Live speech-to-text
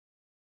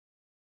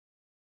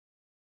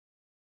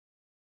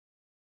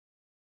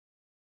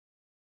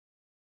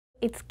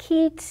It's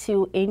key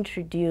to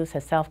introduce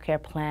a self-care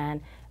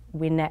plan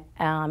in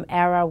an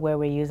era where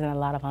we're using a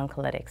lot of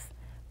oncolytics,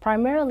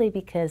 primarily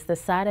because the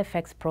side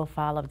effects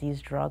profile of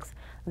these drugs,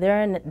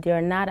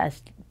 they're not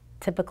as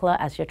typical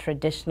as your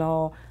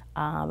traditional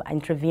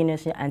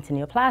intravenous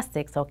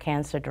antineoplastics or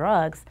cancer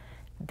drugs.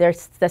 The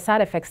side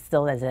effects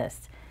still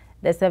exist.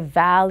 There's a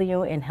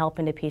value in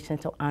helping the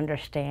patient to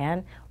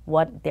understand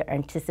what their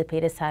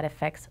anticipated side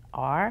effects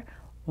are,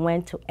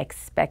 when to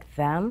expect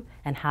them,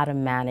 and how to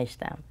manage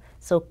them.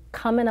 So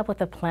coming up with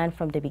a plan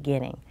from the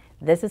beginning.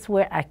 This is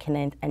where I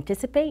can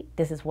anticipate,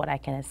 this is what I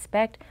can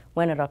expect,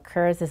 when it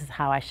occurs, this is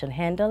how I should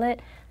handle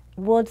it,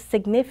 will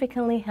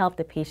significantly help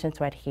the patient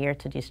to adhere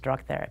to these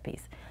drug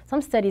therapies.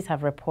 Some studies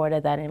have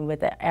reported that with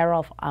the era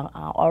of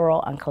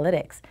oral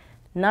oncolytics,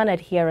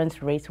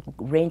 non-adherence rates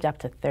range up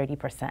to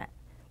 30%.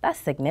 That's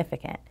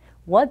significant.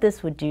 What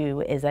this would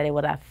do is that it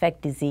would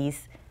affect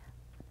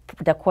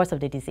the course of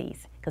the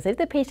disease. Because if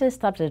the patient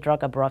stops the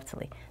drug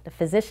abruptly, the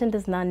physician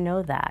does not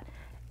know that,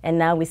 and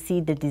now we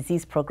see the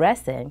disease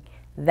progressing,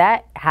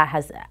 that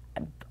has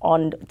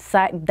an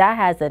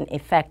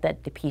effect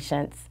that the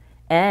patients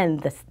and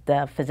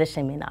the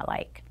physician may not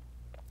like.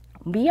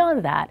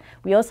 Beyond that,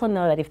 we also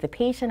know that if the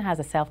patient has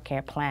a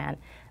self-care plan,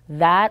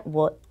 that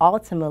will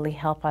ultimately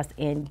help us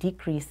in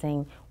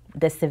decreasing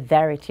the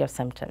severity of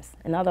symptoms.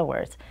 In other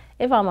words,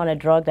 if I'm on a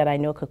drug that I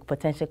know could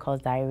potentially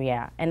cause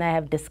diarrhea, and I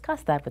have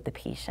discussed that with the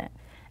patient,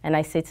 and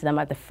I say to them,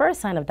 at the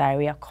first sign of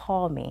diarrhea,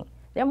 call me,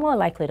 they're more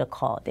likely to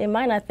call. They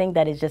might not think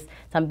that it's just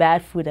some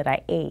bad food that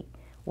I ate.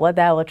 What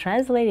that will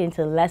translate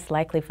into less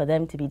likely for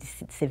them to be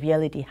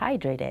severely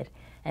dehydrated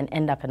and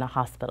end up in a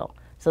hospital.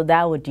 So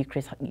that would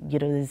decrease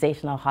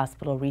utilization of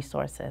hospital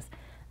resources.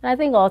 And I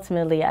think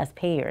ultimately as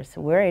payers,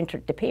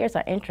 the payers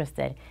are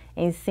interested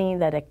in seeing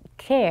that the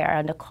care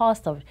and the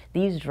cost of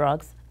these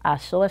drugs are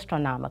so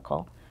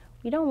astronomical.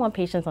 We don't want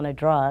patients on a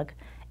drug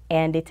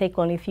and they take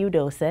only a few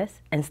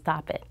doses and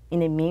stop it. In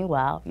the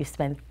meanwhile, you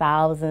spend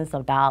thousands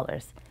of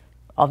dollars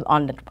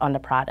on the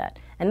product.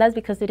 And that's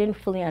because they didn't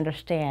fully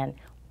understand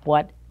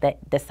what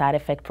the side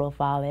effect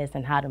profile is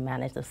and how to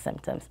manage those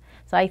symptoms.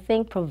 So I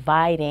think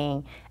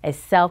providing a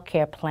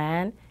self-care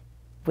plan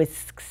would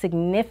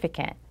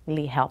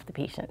significantly help the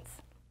patients.